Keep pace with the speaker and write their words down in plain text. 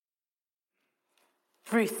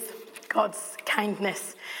Ruth, God's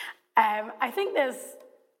kindness. I think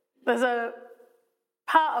there's a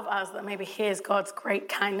part of us that maybe hears God's great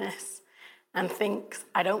kindness and thinks,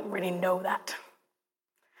 I don't really know that.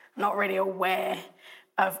 I'm not really aware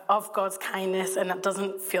of God's kindness, and it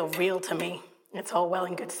doesn't feel real to me. It's all well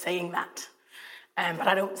and good saying that, but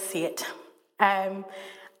I don't see it. And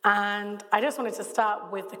I just wanted to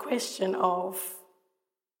start with the question of,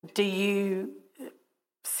 do you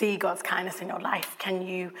see God's kindness in your life? Can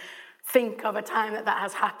you think of a time that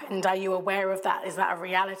has happened? Are you aware of that? Is that a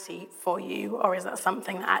reality for you? Or is that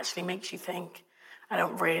something that actually makes you think, I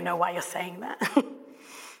don't really know why you're saying that?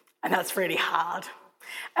 And that's really hard.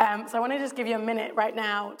 So I want to just give you a minute right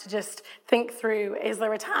now to just think through, is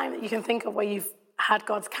there a time that you can think of where you've had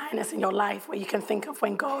God's kindness in your life, where you can think of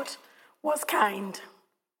when God was kind?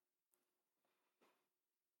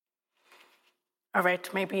 All right,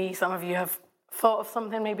 maybe some of you have thought of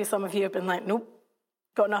something. Maybe some of you have been like, nope,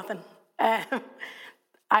 got nothing.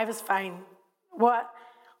 I was fine. What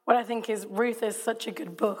I think is Ruth is such a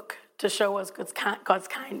good book to show us God's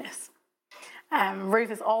kindness.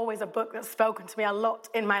 Ruth is always a book that's spoken to me a lot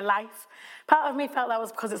in my life. Part of me felt that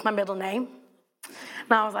was because it's my middle name.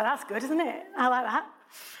 And I was like, that's good, isn't it? I like that.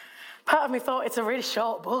 Part of me thought it's a really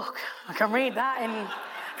short book. I can read that in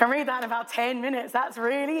about 10 minutes. That's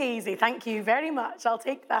really easy. Thank you very much. I'll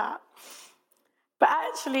take that. But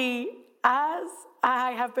actually, as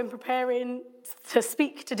I have been preparing to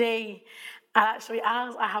speak today, and actually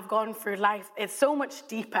as I have gone through life, it's so much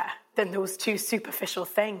deeper than those two superficial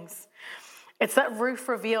things. It's that Ruth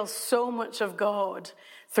reveals so much of God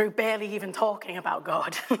through barely even talking about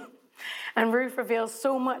God. And Ruth reveals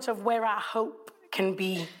so much of where our hope can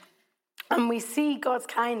be. And we see God's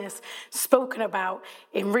kindness spoken about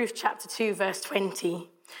in Ruth chapter 2, verse 20,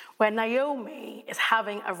 where Naomi is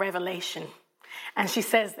having a revelation. And she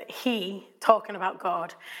says that he, talking about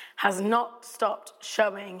God, has not stopped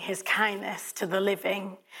showing his kindness to the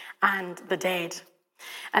living and the dead.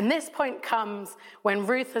 And this point comes when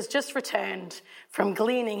Ruth has just returned from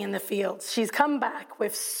gleaning in the fields. She's come back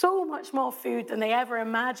with so much more food than they ever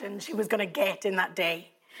imagined she was going to get in that day.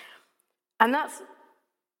 And that's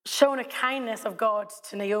shown a kindness of God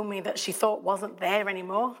to Naomi that she thought wasn't there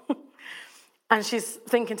anymore. And she's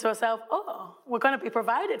thinking to herself, oh, we're going to be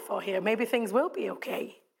provided for here. Maybe things will be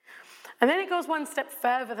okay. And then it goes one step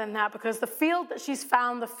further than that, because the field that she's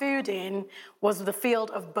found the food in was the field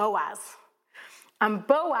of Boaz. And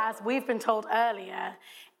Boaz, we've been told earlier,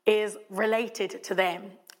 is related to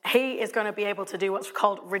them. He is going to be able to do what's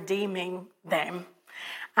called redeeming them.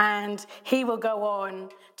 And he will go on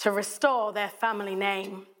to restore their family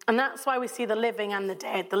name. And that's why we see the living and the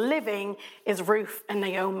dead. The living is Ruth and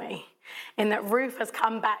Naomi, in that Ruth has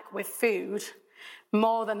come back with food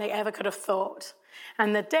more than they ever could have thought.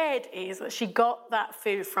 And the dead is that she got that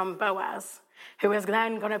food from Boaz, who is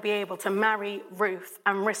then going to be able to marry Ruth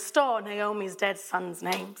and restore Naomi's dead sons'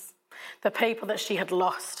 names, the people that she had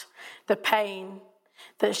lost, the pain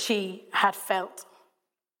that she had felt.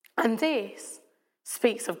 And this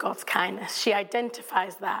speaks of God's kindness. She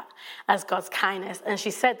identifies that as God's kindness, and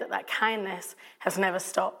she said that kindness has never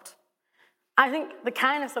stopped. I think the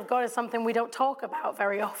kindness of God is something we don't talk about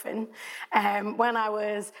very often. When I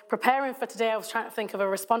was preparing for today, I was trying to think of a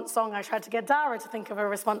response song. I tried to get Dara to think of a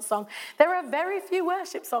response song. There are very few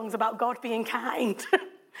worship songs about God being kind,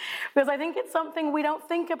 because I think it's something we don't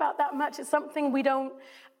think about that much. It's something we don't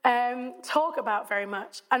talk about very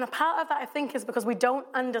much. And a part of that, I think, is because we don't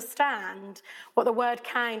understand what the word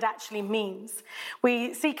kind actually means.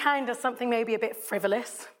 We see kind as something maybe a bit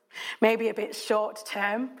frivolous, maybe a bit short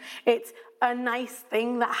term. It's a nice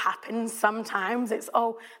thing that happens sometimes. It's,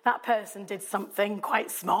 oh, that person did something quite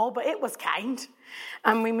small, but it was kind.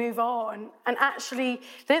 And we move on. And actually,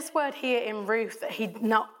 this word here in Ruth that he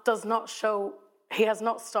has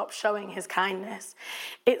not stopped showing his kindness.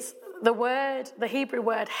 It's the Hebrew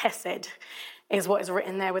word hesed is what is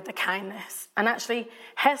written there with the kindness. And actually,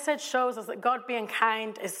 hesed shows us that God being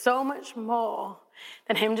kind is so much more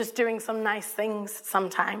than him just doing some nice things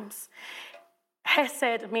sometimes.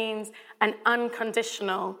 Hesed means an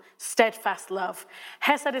unconditional, steadfast love.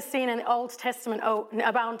 Hesed is seen in the Old Testament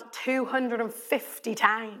about 250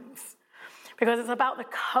 times, because it's about the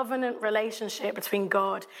covenant relationship between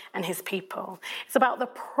God and his people. It's about the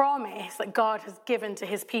promise that God has given to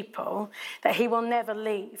his people that he will never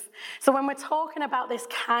leave. So when we're talking about this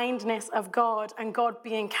kindness of God and God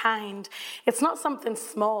being kind, it's not something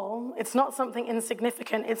small. It's not something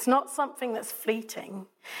insignificant. It's not something that's fleeting.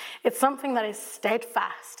 It's something that is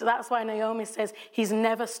steadfast. That's why Naomi says he's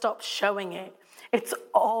never stopped showing it. It's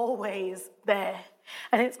always there.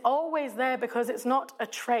 And it's always there because it's not a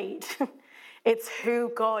trait. It's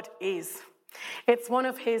who God is. It's one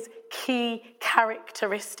of his key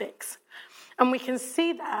characteristics. And we can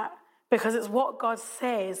see that because it's what God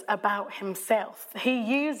says about himself. He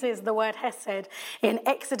uses the word hesed in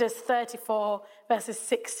Exodus 34, verses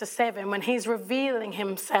 6 to 7, when he's revealing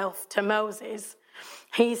himself to Moses.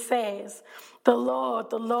 He says, the Lord,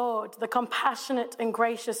 the compassionate and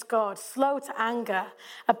gracious God, slow to anger,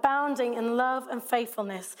 abounding in love and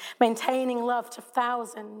faithfulness, maintaining love to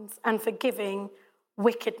thousands, and forgiving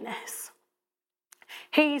wickedness.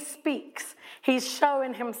 He speaks. He's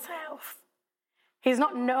showing himself. He's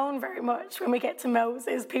not known very much when we get to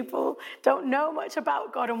Moses. People don't know much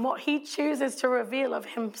about God, and what he chooses to reveal of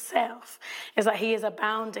himself is that he is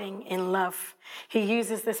abounding in love. He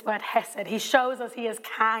uses this word hesed. He shows us he is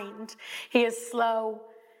kind, he is slow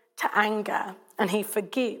to anger, and he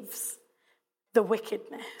forgives the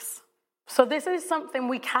wickedness. So this is something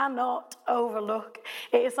we cannot overlook.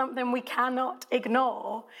 It is something we cannot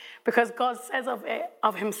ignore because God says of it,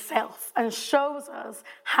 of himself, and shows us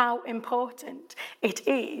how important it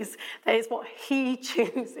is. That is what he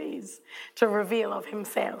chooses to reveal of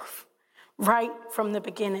himself right from the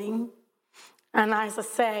beginning. And as I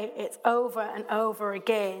say, it's over and over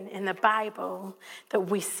again in the Bible that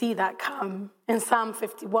we see that come. In Psalm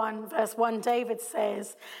 51, verse 1, David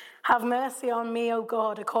says, have mercy on me, O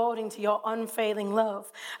God, according to your unfailing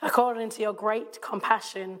love, according to your great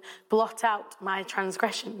compassion, blot out my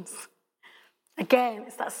transgressions. Again,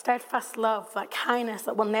 it's that steadfast love, that kindness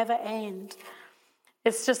that will never end.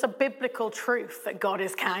 It's just a biblical truth that God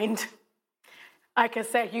is kind. Like I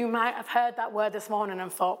said, you might have heard that word this morning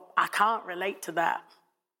and thought, I can't relate to that.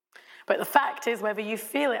 But the fact is, whether you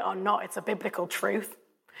feel it or not, it's a biblical truth.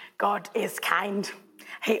 God is kind.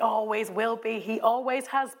 He always will be. He always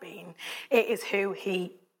has been. It is who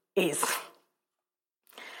he is.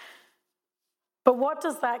 But what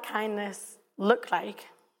does that kindness look like?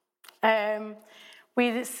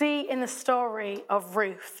 We see in the story of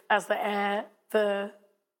Ruth, as the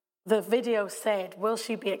video said, will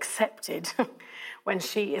she be accepted when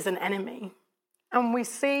she is an enemy? And we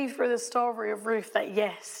see through the story of Ruth that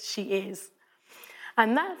yes, she is.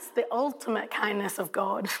 And that's the ultimate kindness of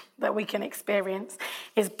God that we can experience,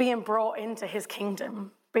 is being brought into his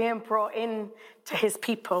kingdom, being brought into his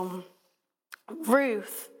people.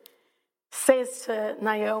 Ruth says to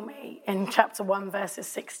Naomi in chapter 1, verses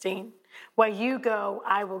 16, where you go,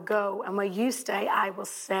 I will go, and where you stay, I will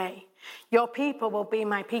stay. Your people will be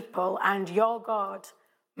my people, and your God,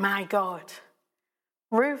 my God.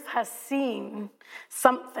 Ruth has seen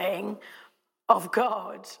something of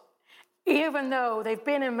God. Even though they've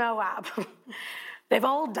been in Moab, they've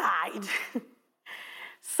all died.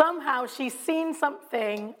 Somehow she's seen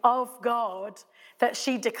something of God that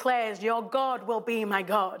she declares, your God will be my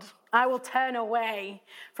God. I will turn away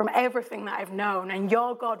from everything that I've known, and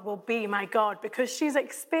your God will be my God, because she's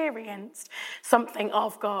experienced something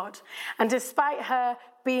of God. And despite her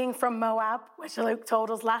being from Moab, which Luke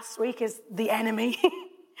told us last week is the enemy,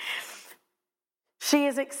 she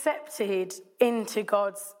is accepted into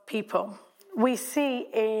God's people. We see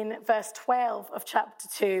in verse 12 of chapter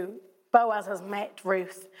 2, Boaz has met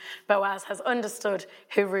Ruth. Boaz has understood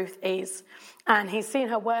who Ruth is, and he's seen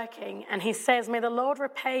her working, and he says, may the Lord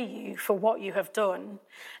repay you for what you have done.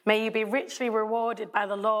 May you be richly rewarded by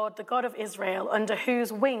the Lord, the God of Israel, under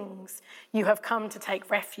whose wings you have come to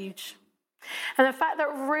take refuge. And the fact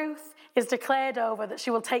that Ruth is declared over, that she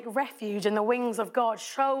will take refuge in the wings of God,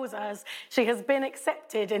 shows us she has been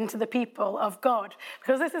accepted into the people of God.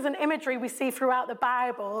 Because this is an imagery we see throughout the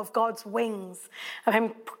Bible of God's wings, of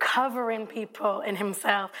him covering people in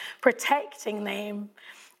himself, protecting them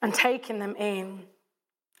and taking them in.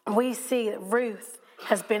 We see that Ruth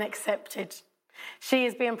has been accepted. She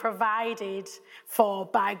is being provided for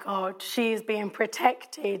by God. She is being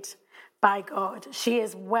protected by God. She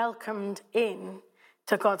is welcomed in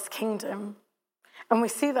to God's kingdom. And we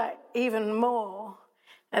see that even more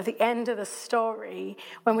at the end of the story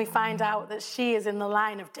when we find out that she is in the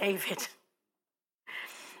line of David.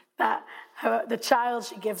 That the child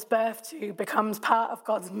she gives birth to becomes part of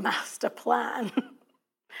God's master plan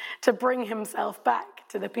to bring himself back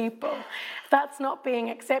to the people. If that's not being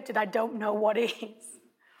accepted, I don't know what is.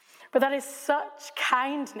 But that is such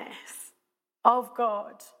kindness of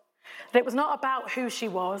God. That it was not about who she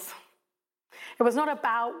was. It was not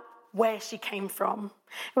about where she came from.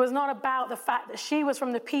 It was not about the fact that she was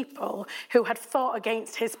from the people who had fought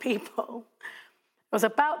against his people. It was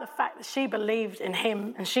about the fact that she believed in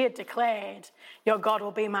him and she had declared, your God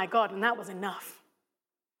will be my God, and that was enough.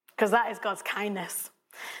 Because that is God's kindness.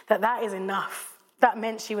 That is enough. That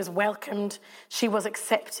meant she was welcomed, she was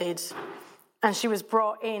accepted, and she was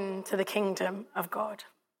brought into the kingdom of God.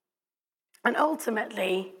 And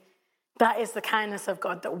ultimately, that is the kindness of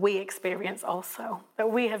God that we experience also,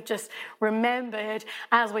 that we have just remembered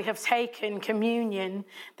as we have taken communion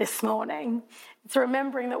this morning. It's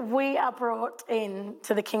remembering that we are brought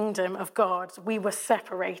into the kingdom of God. We were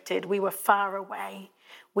separated, we were far away,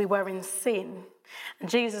 we were in sin. And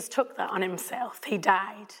Jesus took that on himself. He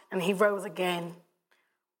died and he rose again,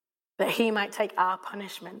 that he might take our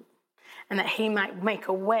punishment and that he might make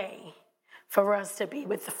a way for us to be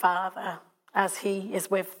with the Father as he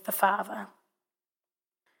is with the Father.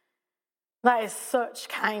 That is such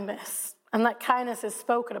kindness. And that kindness is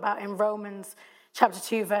spoken about in Romans chapter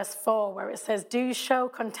 2, verse 4, where it says, "Do show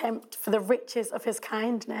contempt for the riches of his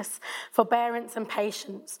kindness, forbearance and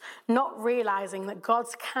patience, not realizing that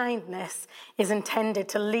God's kindness is intended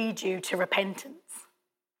to lead you to repentance."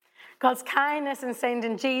 God's kindness in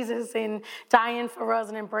sending Jesus, in dying for us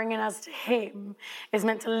and in bringing us to him, is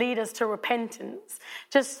meant to lead us to repentance.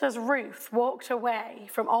 Just as Ruth walked away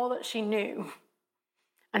from all that she knew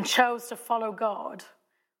and chose to follow God,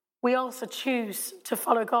 we also choose to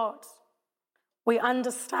follow God. We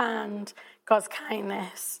understand God's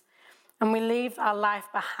kindness and we leave our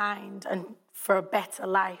life behind and for a better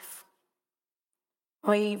life.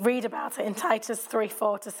 We read about it in Titus 3,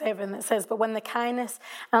 4-7 that says, "But when the kindness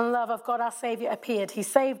and love of God our Saviour appeared, he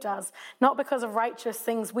saved us, not because of righteous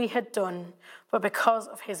things we had done, but because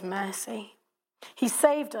of his mercy. He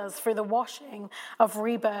saved us through the washing of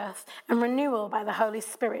rebirth and renewal by the Holy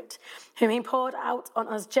Spirit, whom he poured out on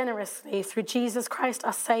us generously through Jesus Christ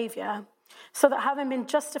our Saviour, so that having been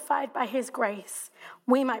justified by his grace,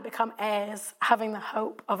 we might become heirs, having the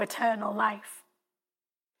hope of eternal life."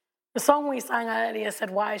 The song we sang earlier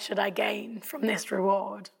said, "Why should I gain from this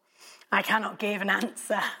reward? I cannot give an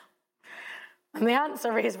answer." And the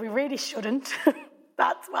answer is we really shouldn't.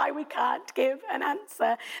 That's why we can't give an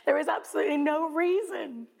answer. There is absolutely no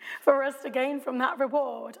reason for us to gain from that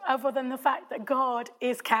reward other than the fact that God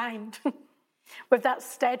is kind. With that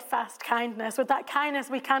steadfast kindness, with that kindness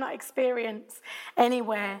we cannot experience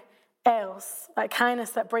anywhere else, that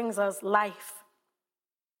kindness that brings us life.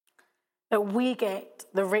 That we get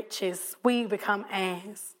the riches, we become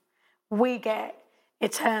heirs, we get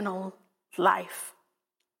eternal life.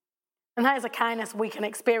 And that is a kindness we can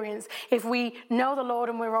experience. If we know the Lord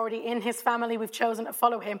and we're already in his family, we've chosen to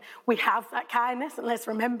follow him, we have that kindness, and let's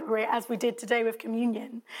remember it as we did today with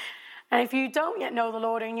communion. And if you don't yet know the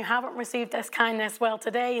Lord and you haven't received this kindness, well,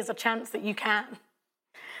 today is a chance that you can.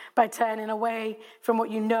 By turning away from what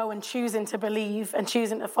you know and choosing to believe and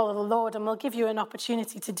choosing to follow the Lord, and we'll give you an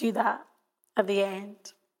opportunity to do that at the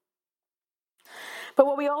end. But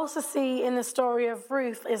what we also see in the story of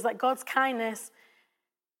Ruth is that God's kindness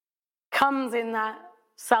comes in that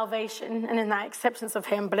salvation and in that acceptance of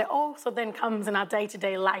him, but it also then comes in our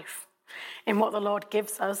day-to-day life, in what the Lord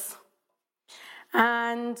gives us.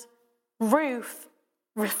 And Ruth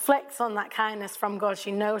reflects on that kindness from God.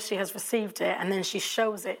 She knows she has received it, and then she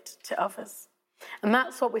shows it to others. And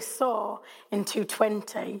that's what we saw in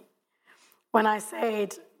 2:20, when I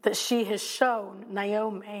said that she has shown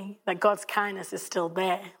Naomi that God's kindness is still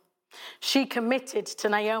there. She committed to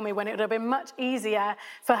Naomi when it would have been much easier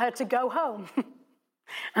for her to go home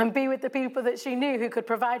and be with the people that she knew who could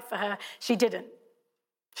provide for her. She didn't.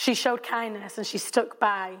 She showed kindness and she stuck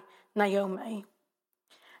by Naomi.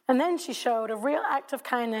 And then she showed a real act of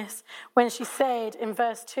kindness when she said in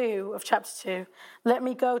verse 2 of chapter 2, "Let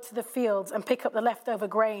me go to the fields and pick up the leftover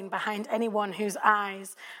grain behind anyone whose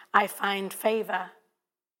eyes I find favor."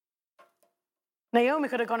 Naomi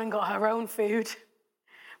could have gone and got her own food,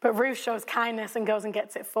 but Ruth shows kindness and goes and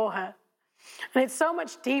gets it for her. And it's so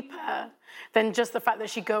much deeper than just the fact that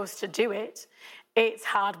she goes to do it. It's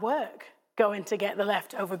hard work going to get the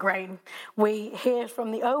leftover grain. We hear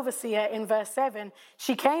from the overseer in verse 7,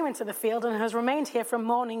 "She came into the field and has remained here from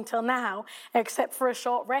morning till now, except for a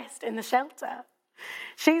short rest in the shelter."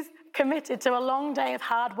 She's committed to a long day of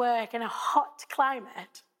hard work in a hot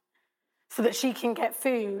climate so that she can get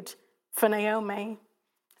food for Naomi.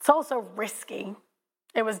 It's also risky.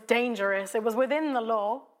 It was dangerous. It was within the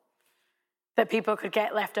law that people could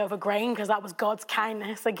get leftover grain because that was God's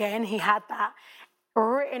kindness. Again, he had that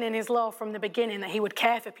written in his law from the beginning, that he would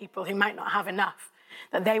care for people who might not have enough,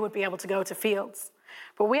 that they would be able to go to fields.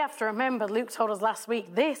 But we have to remember, Luke told us last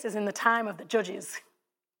week, this is in the time of the judges,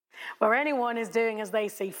 where anyone is doing as they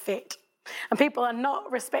see fit. And people are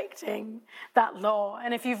not respecting that law.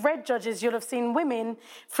 And if you've read Judges, you'll have seen women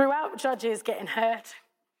throughout Judges getting hurt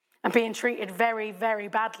and being treated very, very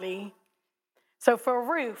badly. So for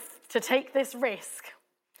Ruth to take this risk,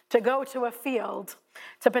 to go to a field,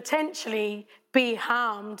 to potentially be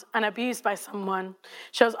harmed and abused by someone,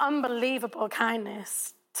 shows unbelievable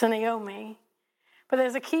kindness to Naomi. But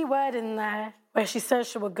there's a key word in there where she says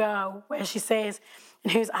she will go, where she says,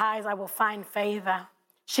 in whose eyes I will find favor.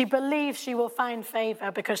 She believes she will find favor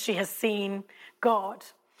because she has seen God.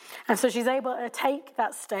 And so she's able to take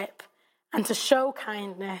that step and to show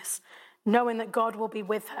kindness, knowing that God will be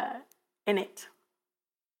with her in it.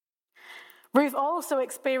 Ruth also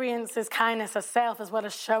experiences kindness herself as well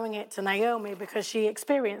as showing it to Naomi, because she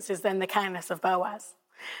experiences then the kindness of Boaz,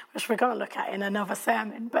 which we're going to look at in another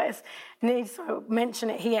sermon, but I need to mention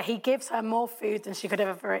it here. He gives her more food than she could have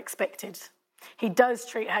ever expected. He does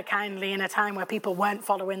treat her kindly in a time where people weren't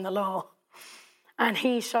following the law, and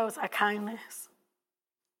he shows her kindness.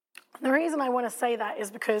 The reason I want to say that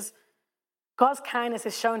is because God's kindness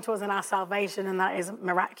is shown to us in our salvation, and that is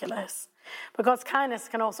miraculous. But God's kindness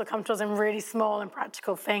can also come to us in really small and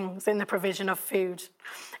practical things, in the provision of food,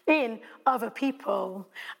 in other people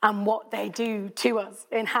and what they do to us,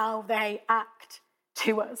 in how they act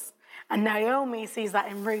to us. And Naomi sees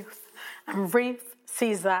that in Ruth, and Ruth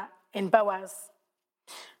sees that in Boaz.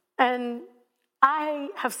 And I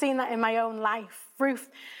have seen that in my own life. Ruth,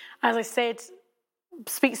 as I said,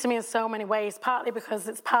 speaks to me in so many ways, partly because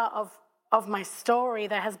it's part of my story.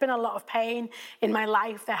 There has been a lot of pain in my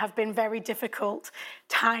life. There have been very difficult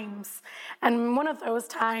times. And one of those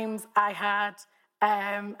times I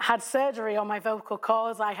had surgery on my vocal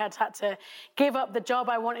cords. I had to give up the job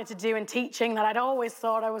I wanted to do in teaching that I'd always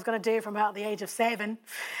thought I was going to do from about the age of 7.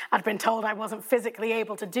 I'd been told I wasn't physically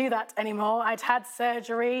able to do that anymore. I'd had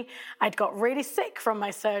surgery. I'd got really sick from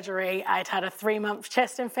my surgery. I'd had a 3-month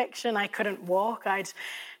chest infection. I couldn't walk. I'd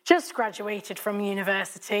just graduated from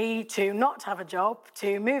university to not have a job,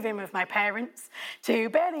 to move in with my parents, to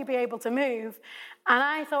barely be able to move. And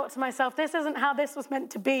I thought to myself, this isn't how this was meant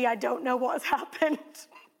to be. I don't know what has happened.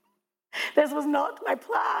 This was not my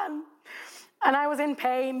plan. And I was in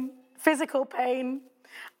pain, physical pain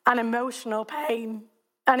and emotional pain.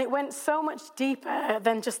 And it went so much deeper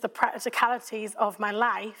than just the practicalities of my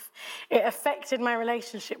life. It affected my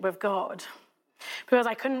relationship with God, because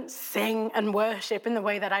I couldn't sing and worship in the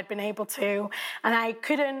way that I'd been able to, and I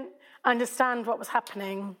couldn't understand what was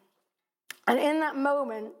happening. And in that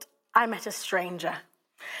moment, I met a stranger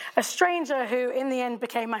who in the end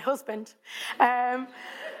became my husband.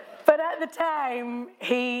 But at the time,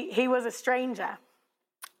 he was a stranger.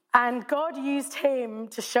 And God used him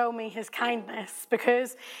to show me his kindness,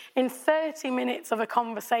 because in 30 minutes of a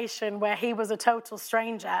conversation where he was a total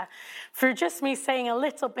stranger, through just me saying a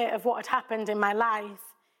little bit of what had happened in my life,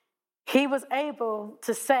 he was able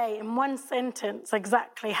to say in one sentence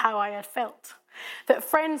exactly how I had felt. That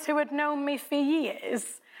friends who had known me for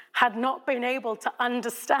years had not been able to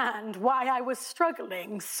understand why I was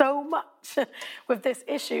struggling so much with this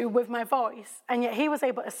issue with my voice. And yet he was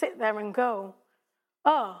able to sit there and go,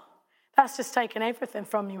 oh, that's just taken everything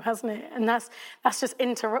from you, hasn't it? And that's just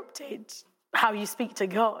interrupted how you speak to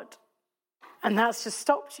God. And that's just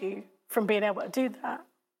stopped you from being able to do that.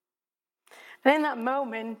 And in that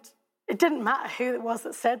moment, it didn't matter who it was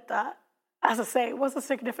that said that. As I say, it was a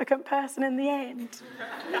significant person in the end.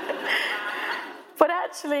 But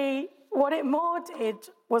actually, what it more did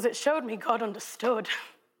was it showed me God understood.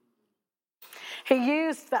 He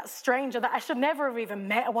used that stranger that I should never have even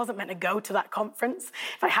met. I wasn't meant to go to that conference.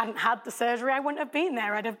 If I hadn't had the surgery, I wouldn't have been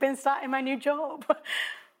there. I'd have been starting my new job.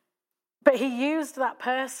 But he used that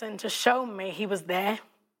person to show me he was there,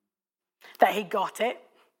 that he got it,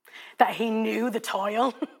 that he knew the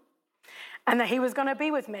toil, and that he was going to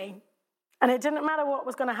be with me. And it didn't matter what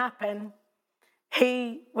was going to happen.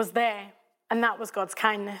 He was there, and that was God's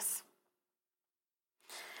kindness.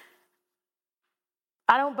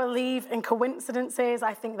 I don't believe in coincidences.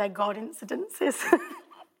 I think they're God incidences.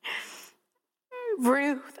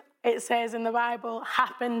 Ruth, it says in the Bible,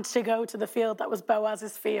 happened to go to the field that was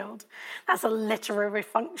Boaz's field. That's a literary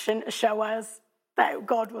function to show us that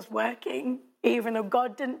God was working. Even though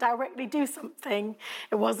God didn't directly do something,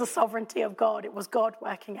 it was the sovereignty of God. It was God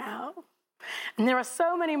working out. And there are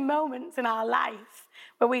so many moments in our life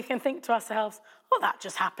where we can think to ourselves, oh, that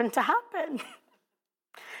just happened to happen.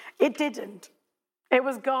 It didn't. It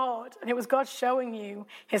was God, and it was God showing you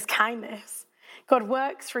his kindness. God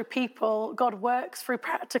works through people. God works through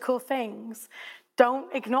practical things. Don't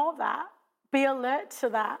ignore that. Be alert to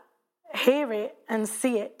that. Hear it and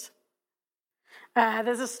see it.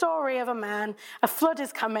 There's a story of a man. A flood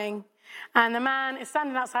is coming, and the man is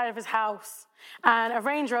standing outside of his house, and a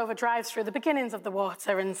Range Rover drives through the beginnings of the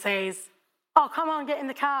water and says, oh, come on, get in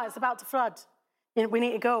the car. It's about to flood. We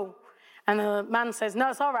need to go. And the man says,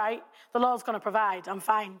 no, it's all right. The Lord's going to provide. I'm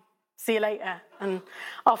fine. See you later. And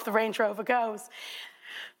off the Range Rover goes.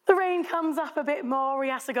 The rain comes up a bit more. He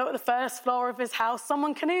has to go to the first floor of his house.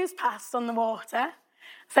 Someone canoes past on the water.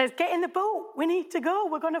 Says, get in the boat. We need to go.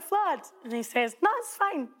 We're going to flood. And he says, no, it's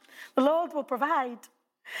fine. The Lord will provide.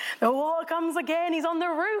 The water comes again. He's on the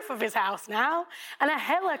roof of his house now. And a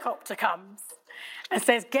helicopter comes and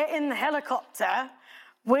says, get in the helicopter.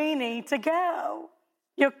 We need to go.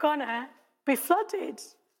 You're going to be flooded.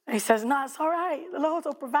 And he says, no, it's all right. The Lord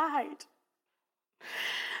will provide.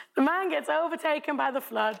 The man gets overtaken by the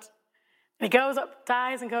flood. And he goes up,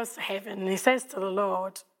 dies, and goes to heaven. And he says to the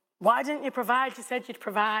Lord, why didn't you provide? You said you'd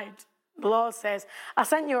provide. The Lord says, I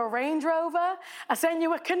sent you a Range Rover, I sent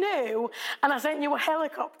you a canoe, and I sent you a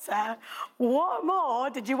helicopter. What more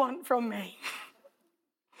did you want from me?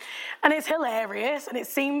 And it's hilarious, and it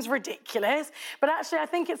seems ridiculous, but actually I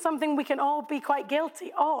think it's something we can all be quite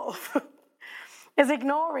guilty of, is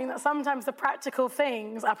ignoring that sometimes the practical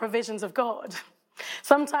things are provisions of God.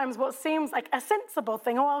 Sometimes what seems like a sensible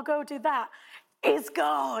thing, oh, I'll go do that, is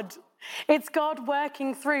God. It's God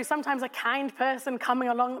working through. Sometimes a kind person coming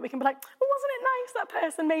along that we can be like, well, wasn't it nice that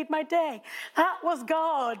person made my day? That was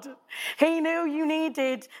God. He knew you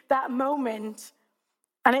needed that moment.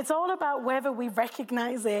 And it's all about whether we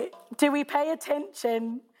recognize it. Do we pay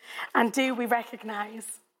attention? And do we recognize?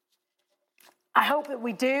 I hope that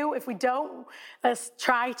we do. If we don't, let's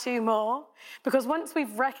try to more. Because once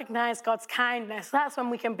we've recognized God's kindness, that's when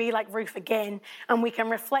we can be like Ruth again, and we can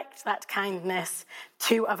reflect that kindness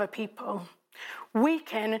to other people. We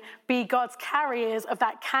can be God's carriers of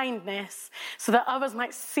that kindness so that others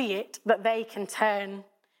might see it, that they can turn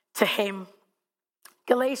to him.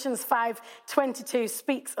 Galatians 5:22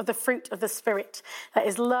 speaks of the fruit of the Spirit. That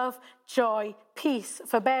is love, joy, peace,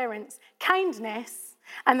 forbearance, kindness,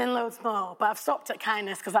 and then loads more. But I've stopped at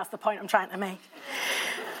kindness because that's the point I'm trying to make.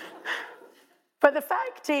 But the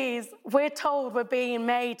fact is, we're told we're being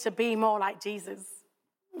made to be more like Jesus.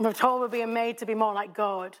 We're told we're being made to be more like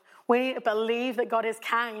God. We need to believe that God is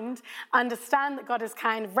kind, understand that God is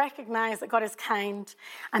kind, recognize that God is kind,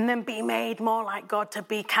 and then be made more like God to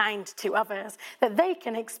be kind to others, that they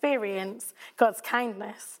can experience God's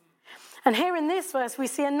kindness. And here in this verse, we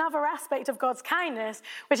see another aspect of God's kindness,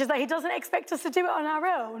 which is that he doesn't expect us to do it on our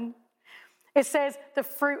own. It says the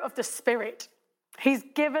fruit of the Spirit. He's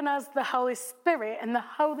given us the Holy Spirit, and the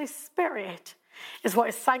Holy Spirit is what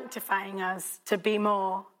is sanctifying us to be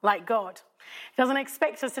more like God. He doesn't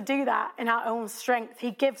expect us to do that in our own strength.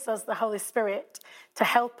 He gives us the Holy Spirit to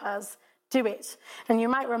help us do it. And you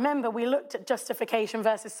might remember we looked at justification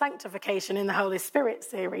versus sanctification in the Holy Spirit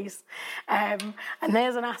series. And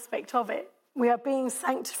there's an aspect of it. We are being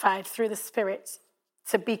sanctified through the Spirit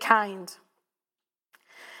to be kind.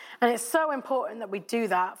 And it's so important that we do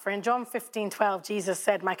that. For in John 15:12, Jesus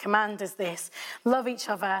said, my command is this, love each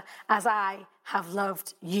other as I have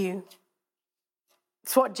loved you.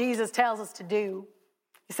 It's what Jesus tells us to do.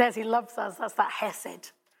 He says he loves us. That's that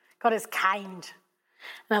hesed. God is kind.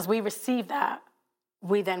 And as we receive that,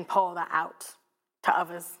 we then pour that out to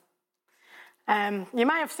others. You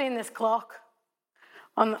might have seen this clock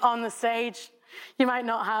on the stage. You might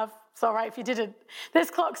not have. It's all right if you didn't.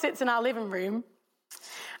 This clock sits in our living room.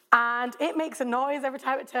 And it makes a noise every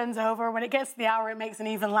time it turns over. When it gets to the hour, it makes an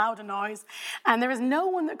even louder noise. And there is no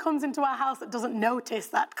one that comes into our house that doesn't notice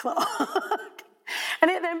that clock.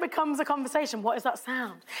 And it then becomes a conversation. What is that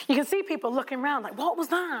sound? You can see people looking around like, what was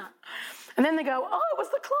that? And then they go, oh, it was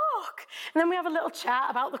the clock. And then we have a little chat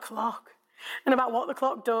about the clock and about what the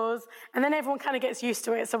clock does. And then everyone kind of gets used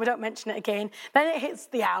to it, so we don't mention it again. Then it hits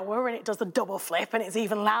the hour and it does the double flip and it's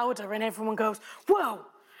even louder. And everyone goes, whoa.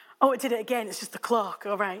 Oh, it did it again. It's just the clock.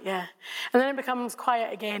 All right, yeah. And then it becomes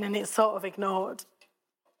quiet again and it's sort of ignored.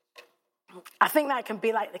 I think that can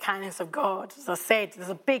be like the kindness of God. As I said, there's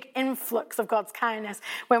a big influx of God's kindness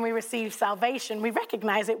when we receive salvation. We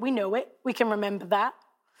recognize it. We know it. We can remember that.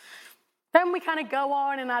 Then we kind of go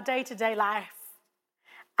on in our day-to-day life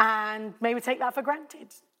and maybe take that for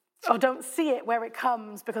granted or don't see it where it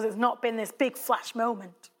comes because it's not been this big flash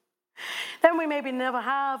moment. Then we maybe never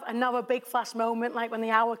have another big flash moment like when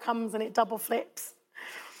the hour comes and it double flips.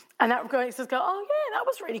 And that makes us go, oh yeah, that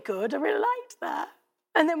was really good. I really liked that.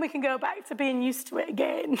 And then we can go back to being used to it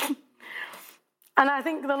again. And I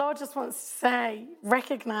think the Lord just wants to say,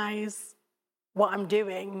 recognize what I'm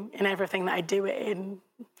doing in everything that I do it in.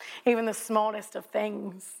 Even the smallest of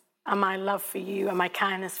things. And my love for you and my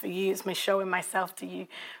kindness for you. It's me showing myself to you.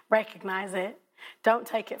 Recognize it. Don't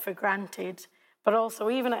take it for granted. But also,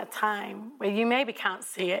 even at a time where you maybe can't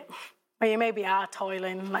see it, where you maybe are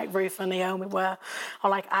toiling like Ruth and Naomi were, or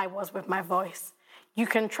like I was with my voice, you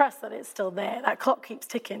can trust that it's still there. That clock keeps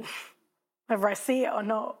ticking. whether I see it or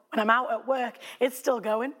not. When I'm out at work, it's still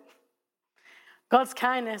going. God's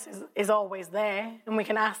kindness is always there, and we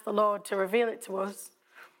can ask the Lord to reveal it to us.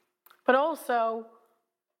 But also,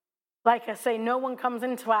 like I say, no one comes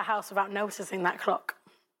into our house without noticing that clock.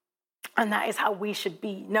 And that is how we should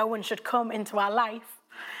be. No one should come into our life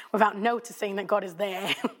without noticing that God is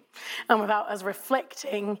there and without us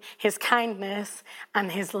reflecting his kindness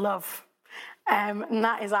and his love. And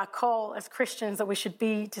that is our call as Christians, that we should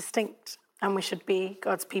be distinct and we should be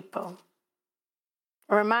God's people.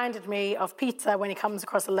 It reminded me of Peter when he comes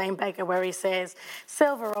across a lame beggar, where he says,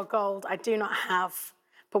 "Silver or gold I do not have,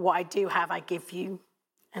 but what I do have I give you,"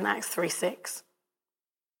 in Acts 3:6.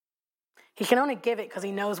 He can only give it because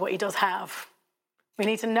he knows what he does have. We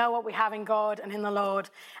need to know what we have in God and in the Lord,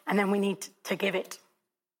 and then we need to give it.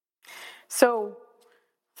 So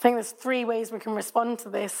I think there's 3 ways we can respond to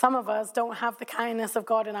this. Some of us don't have the kindness of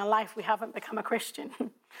God in our life. We haven't become a Christian.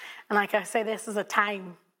 And like I say, this is a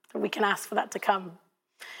time that we can ask for that to come.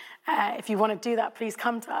 If you want to do that, please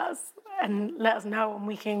come to us and let us know, and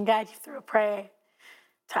we can guide you through a prayer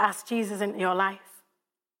to ask Jesus into your life.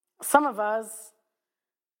 Some of us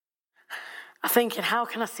are thinking, how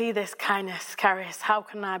can I see this kindness, Caris? How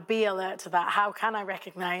can I be alert to that? How can I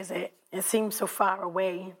recognize it? It seems so far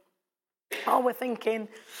away. Or we're thinking,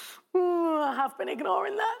 I have been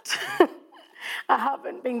ignoring that. I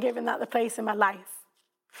haven't been giving that the place in my life.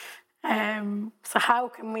 So how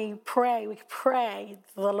can we pray? We can pray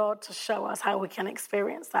to the Lord to show us how we can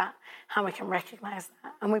experience that, how we can recognize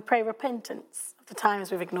that. And we pray repentance of the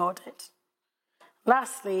times we've ignored it.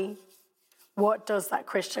 Lastly, what does that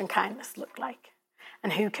Christian kindness look like?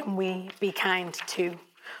 And who can we be kind to?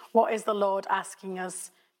 What is the Lord asking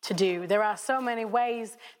us to do? There are so many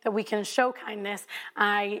ways that we can show kindness.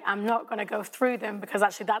 I am not going to go through them, because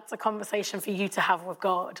actually that's a conversation for you to have with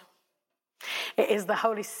God. It is the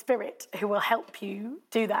Holy Spirit who will help you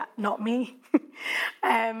do that, not me.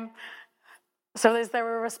 So is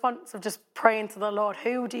there a response of just praying to the Lord,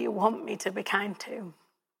 who do you want me to be kind to?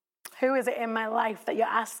 Who is it in my life that you're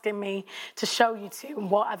asking me to show you to? And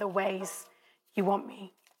what are the ways you want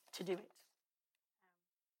me to do it?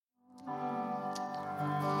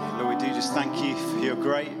 Lord, we do just thank you for your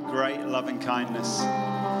great, great loving kindness.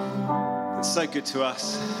 It's so good to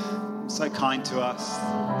us, so kind to us.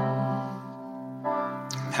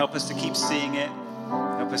 Help us to keep seeing it.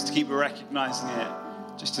 Help us to keep recognizing it.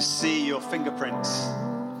 Just to see your fingerprints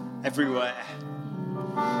everywhere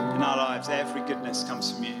in our lives. Every goodness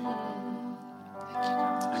comes from you.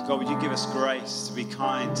 And God, would you give us grace to be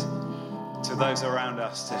kind to those around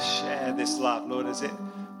us, to share this love, Lord, as it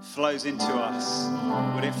flows into us.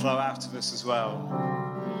 Would it flow out of us as well?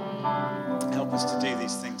 Help us to do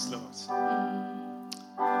these things, Lord.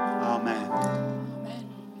 Amen.